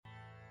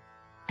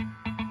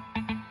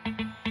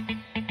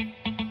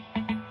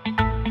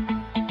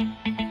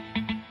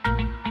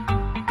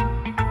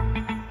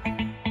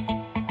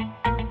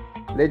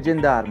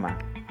Leggendarma,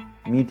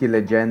 miti e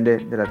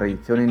leggende della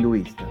tradizione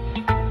induista.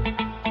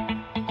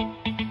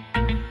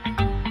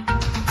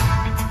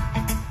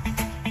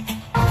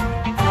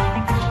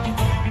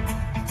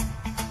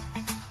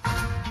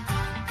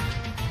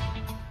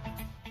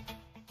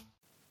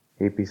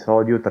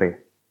 Episodio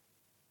 3.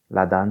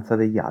 La danza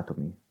degli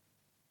atomi.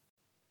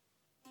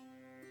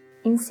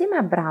 Insieme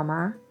a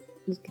Brahma,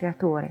 il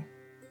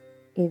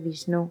creatore, e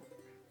Vishnu,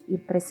 il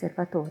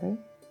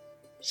preservatore,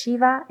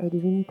 Shiva è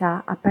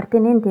divinità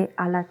appartenente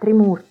alla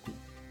Trimurti,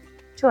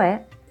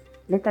 cioè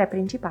le tre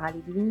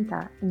principali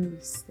divinità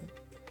induiste.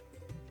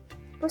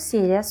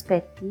 Possiede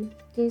aspetti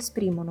che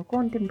esprimono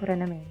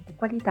contemporaneamente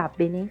qualità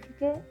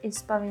benefiche e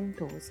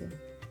spaventose.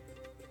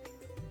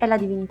 È la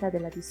divinità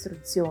della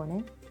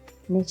distruzione,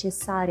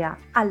 necessaria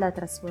alla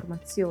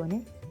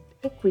trasformazione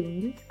e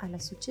quindi alla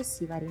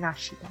successiva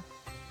rinascita.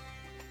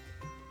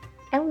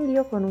 È un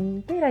dio con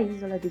un'intera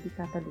isola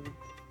dedicata a lui,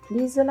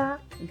 l'isola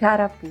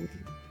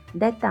Garapuri,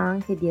 detta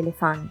anche di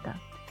Elephanta,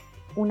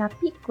 una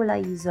piccola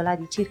isola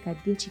di circa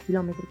 10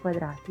 km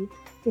quadrati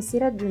che si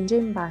raggiunge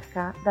in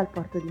barca dal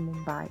porto di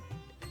Mumbai.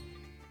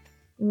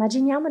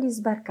 Immaginiamo di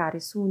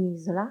sbarcare su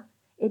un'isola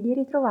e di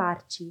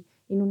ritrovarci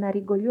in una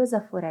rigogliosa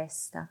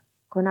foresta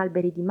con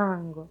alberi di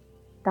mango,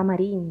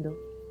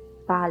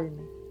 tamarindo,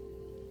 palme.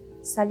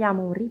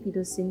 Saliamo un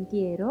ripido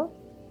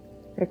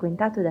sentiero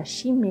frequentato da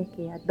scimmie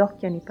che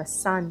addocchiano i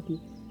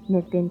passanti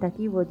nel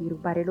tentativo di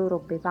rubare loro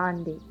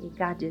bevande e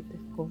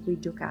gadget con cui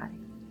giocare.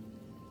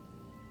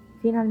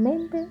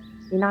 Finalmente,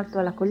 in alto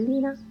alla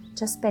collina,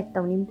 ci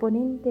aspetta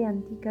un'imponente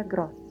antica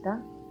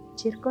grotta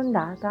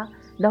circondata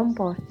da un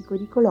portico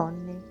di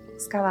colonne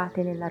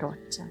scavate nella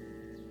roccia.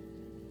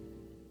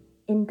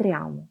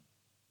 Entriamo.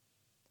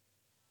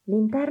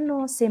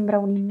 L'interno sembra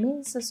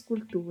un'immensa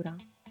scultura,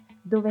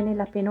 dove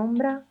nella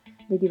penombra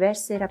le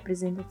diverse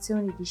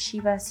rappresentazioni di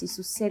Shiva si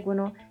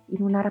susseguono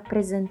in una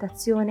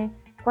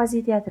rappresentazione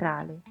quasi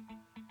teatrale.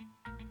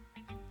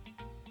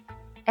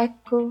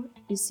 Ecco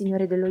il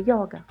signore dello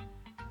yoga,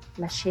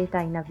 l'asceta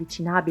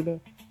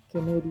inavvicinabile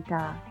che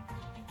medita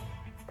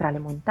tra le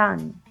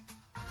montagne.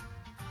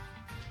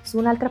 Su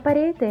un'altra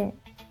parete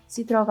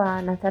si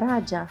trova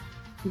Nataraja,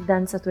 il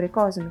danzatore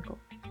cosmico.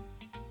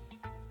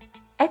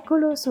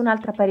 Eccolo su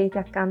un'altra parete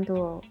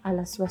accanto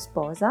alla sua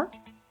sposa,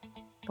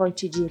 poi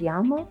ci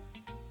giriamo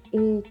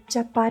e ci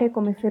appare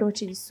come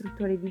feroce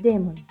distruttore di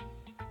demoni.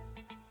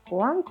 O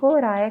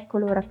ancora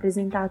eccolo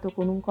rappresentato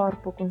con un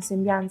corpo con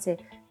sembianze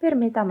per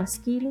metà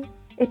maschili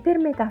e per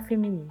metà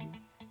femminili,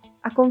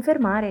 a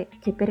confermare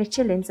che per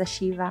eccellenza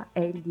Shiva è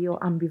il dio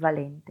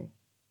ambivalente.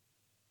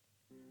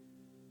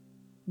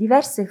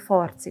 Diverse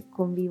forze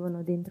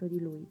convivono dentro di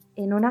lui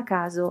e non a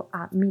caso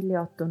ha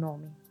 1008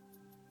 nomi.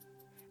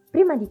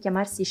 Prima di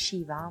chiamarsi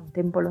Shiva, un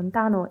tempo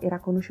lontano era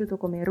conosciuto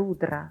come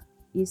Rudra,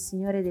 il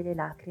signore delle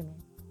lacrime.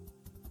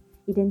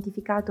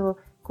 Identificato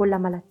con la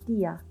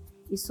malattia,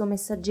 il suo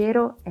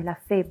messaggero è la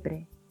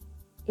febbre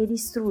e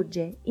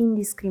distrugge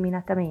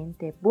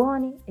indiscriminatamente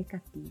buoni e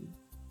cattivi.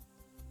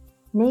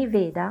 Nei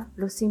Veda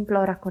lo si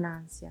implora con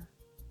ansia.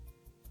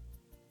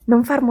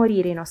 Non far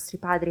morire i nostri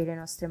padri e le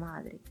nostre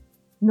madri,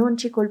 non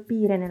ci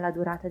colpire nella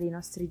durata dei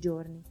nostri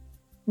giorni,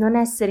 non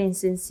essere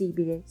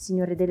insensibile,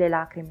 signore delle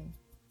lacrime.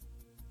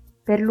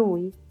 Per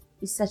lui,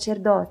 il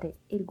sacerdote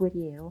e il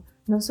guerriero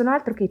non sono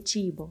altro che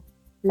cibo,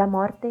 la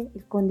morte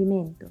il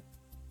condimento.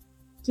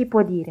 Chi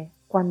può dire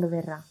quando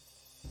verrà?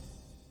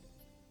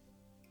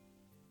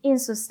 In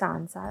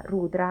sostanza,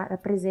 Rudra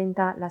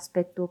rappresenta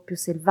l'aspetto più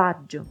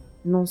selvaggio,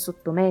 non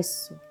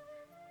sottomesso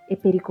e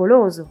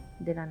pericoloso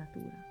della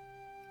natura.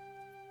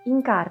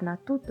 Incarna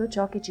tutto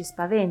ciò che ci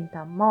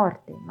spaventa: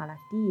 morte,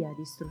 malattia,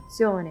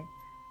 distruzione.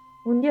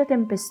 Un dio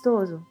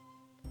tempestoso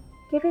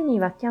che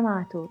veniva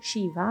chiamato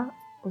Shiva,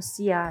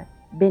 ossia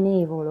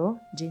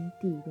benevolo,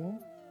 gentile,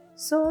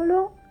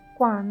 solo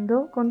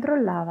quando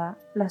controllava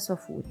la sua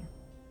furia.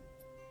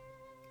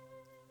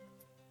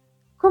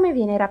 Come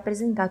viene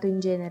rappresentato in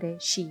genere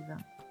Shiva?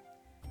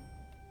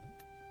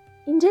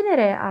 In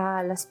genere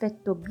ha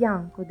l'aspetto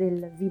bianco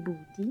del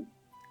vibhuti,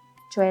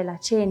 cioè la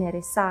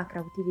cenere sacra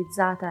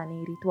utilizzata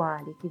nei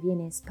rituali che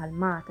viene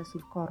spalmata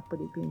sul corpo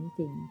dei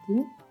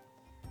penitenti.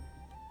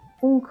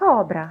 Un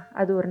cobra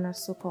adorna il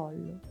suo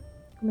collo,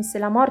 come se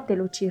la morte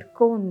lo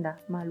circonda,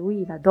 ma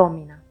lui la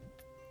domina.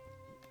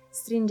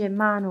 Stringe in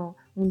mano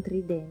un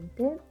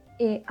tridente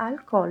e ha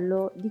il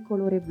collo di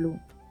colore blu.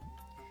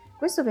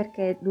 Questo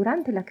perché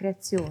durante la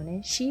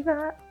creazione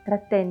Shiva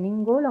trattenne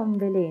in gola un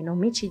veleno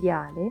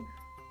micidiale,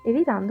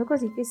 evitando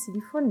così che si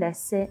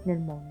diffondesse nel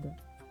mondo.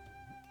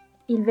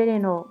 Il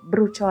veleno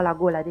bruciò la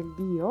gola del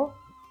dio,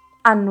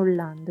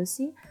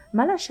 annullandosi,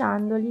 ma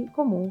lasciandogli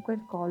comunque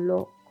il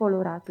collo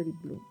colorato di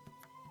blu.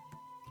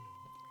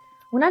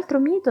 Un altro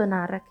mito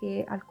narra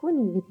che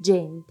alcuni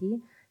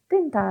veggenti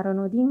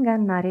tentarono di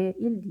ingannare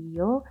il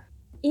dio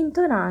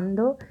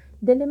intonando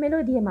delle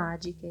melodie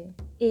magiche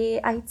e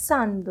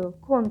aizzando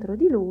contro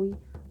di lui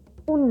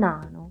un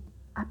nano,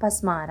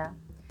 Apasmara,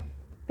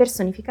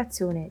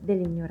 personificazione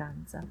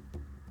dell'ignoranza.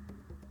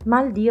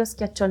 Ma il dio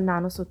schiacciò il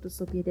nano sotto il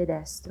suo piede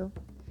destro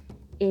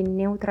e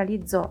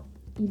neutralizzò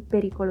il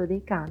pericolo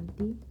dei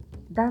canti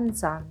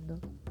danzando.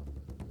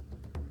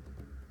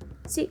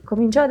 Sì,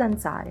 cominciò a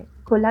danzare,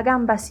 con la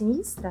gamba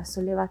sinistra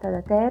sollevata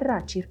da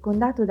terra,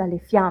 circondato dalle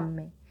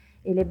fiamme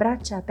e le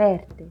braccia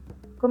aperte,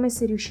 come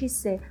se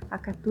riuscisse a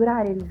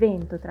catturare il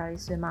vento tra le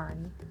sue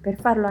mani per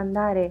farlo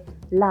andare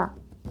là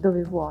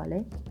dove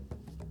vuole.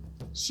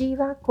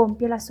 Shiva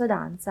compie la sua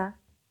danza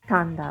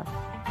Tanda.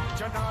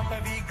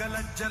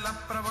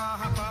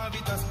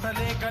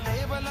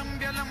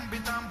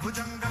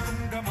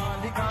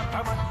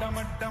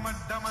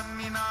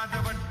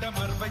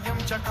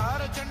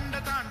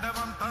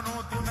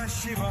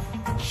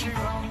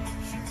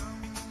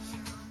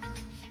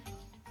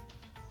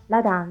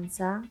 La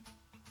danza,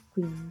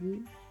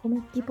 quindi,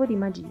 come tipo di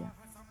magia.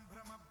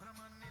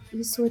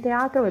 Il suo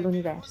teatro è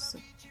l'universo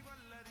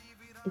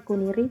e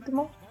con il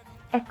ritmo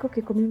ecco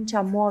che comincia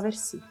a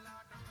muoversi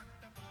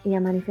e a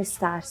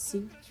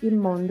manifestarsi il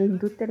mondo in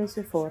tutte le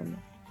sue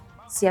forme,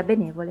 sia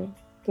benevole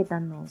che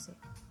dannose.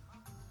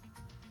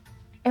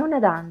 È una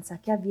danza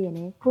che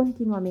avviene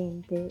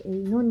continuamente e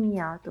in ogni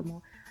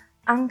atomo,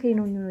 anche in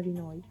ognuno di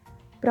noi,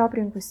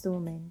 proprio in questo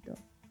momento.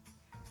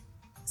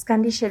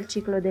 Scandisce il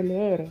ciclo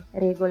delle ere,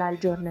 regola il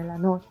giorno e la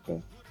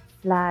notte,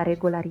 la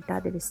regolarità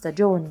delle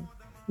stagioni,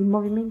 il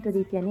movimento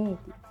dei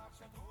pianeti,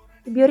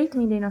 i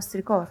bioritmi dei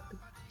nostri corpi.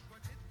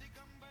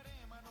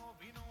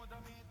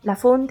 La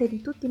fonte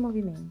di tutti i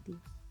movimenti,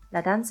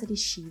 la danza di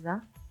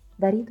Shiva,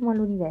 dà ritmo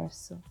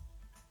all'universo.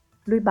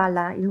 Lui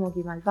balla i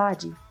luoghi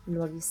malvagi, i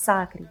luoghi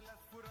sacri,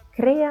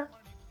 crea,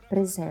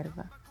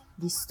 preserva,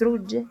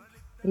 distrugge,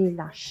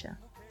 rilascia.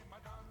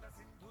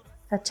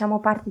 Facciamo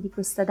parte di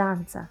questa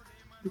danza,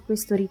 di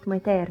questo ritmo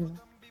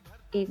eterno,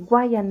 e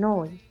guai a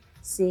noi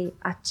se,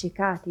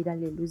 accecati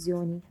dalle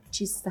illusioni,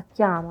 ci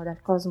stacchiamo dal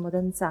cosmo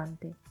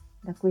danzante,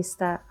 da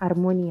questa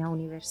armonia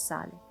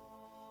universale.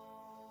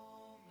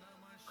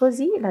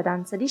 Così la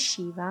danza di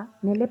Shiva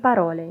nelle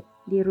parole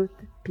di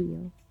Ruth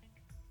Peel.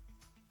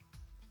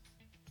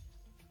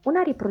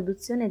 Una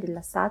riproduzione della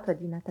statua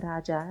di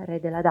Nataraja, re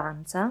della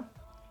danza,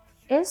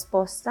 è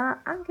esposta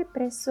anche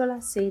presso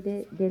la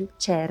sede del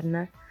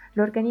CERN,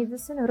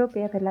 l'Organizzazione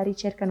Europea per la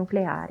Ricerca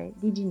Nucleare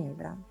di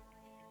Ginevra.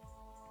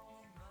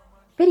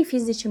 Per i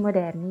fisici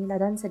moderni, la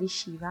danza di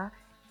Shiva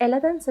è la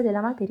danza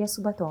della materia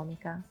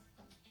subatomica.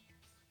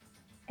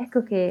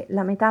 Ecco che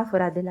la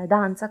metafora della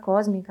danza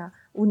cosmica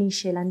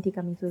unisce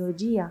l'antica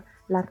mitologia,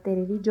 l'arte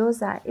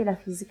religiosa e la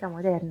fisica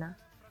moderna.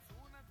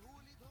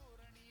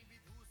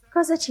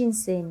 Cosa ci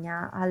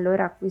insegna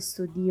allora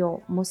questo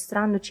Dio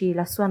mostrandoci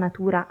la sua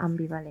natura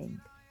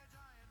ambivalente?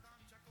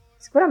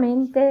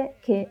 Sicuramente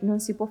che non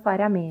si può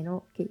fare a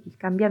meno che il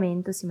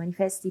cambiamento si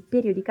manifesti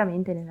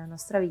periodicamente nella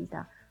nostra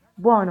vita,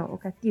 buono o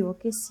cattivo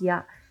che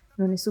sia,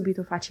 non è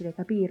subito facile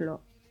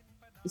capirlo.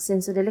 Il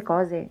senso delle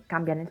cose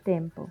cambia nel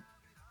tempo.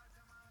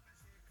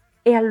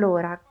 E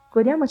allora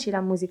godiamoci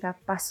la musica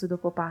passo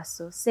dopo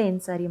passo,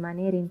 senza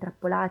rimanere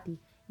intrappolati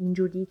in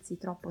giudizi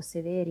troppo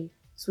severi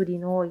su di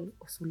noi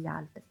o sugli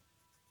altri.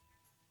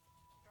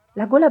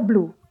 La gola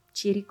blu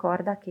ci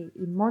ricorda che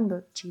il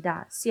mondo ci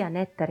dà sia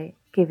nettare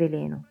che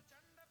veleno.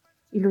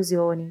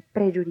 Illusioni,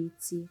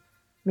 pregiudizi,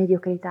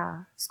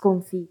 mediocrità,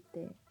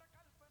 sconfitte.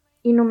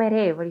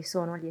 Innumerevoli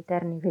sono gli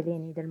eterni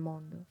veleni del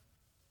mondo.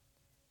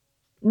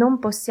 Non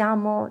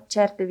possiamo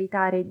certo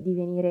evitare di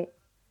venire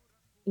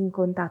in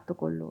contatto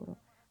con loro,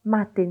 ma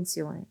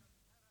attenzione,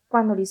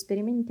 quando li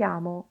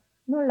sperimentiamo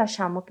non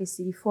lasciamo che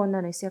si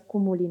diffondano e si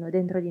accumulino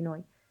dentro di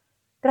noi,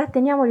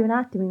 tratteniamoli un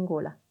attimo in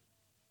gola,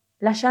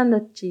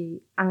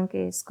 lasciandoci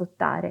anche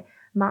scottare,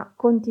 ma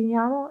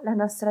continuiamo la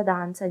nostra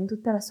danza in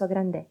tutta la sua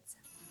grandezza.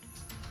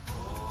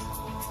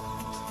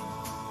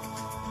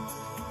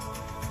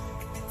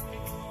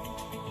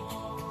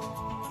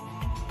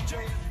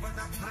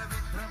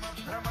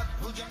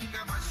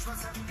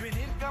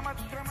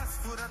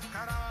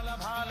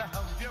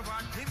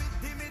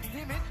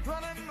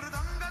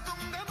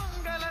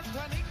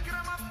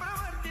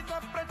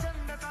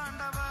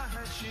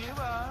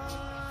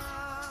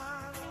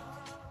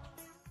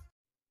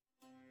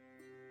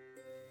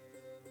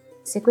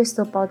 Se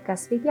questo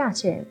podcast vi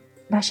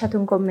piace, lasciate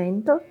un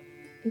commento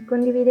e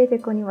condividete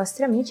con i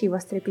vostri amici i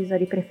vostri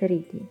episodi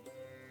preferiti.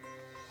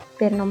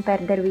 Per non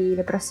perdervi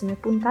le prossime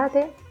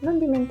puntate, non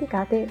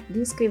dimenticate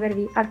di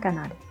iscrivervi al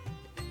canale.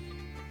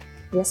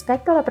 Vi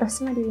aspetto alla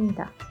prossima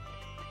divinità.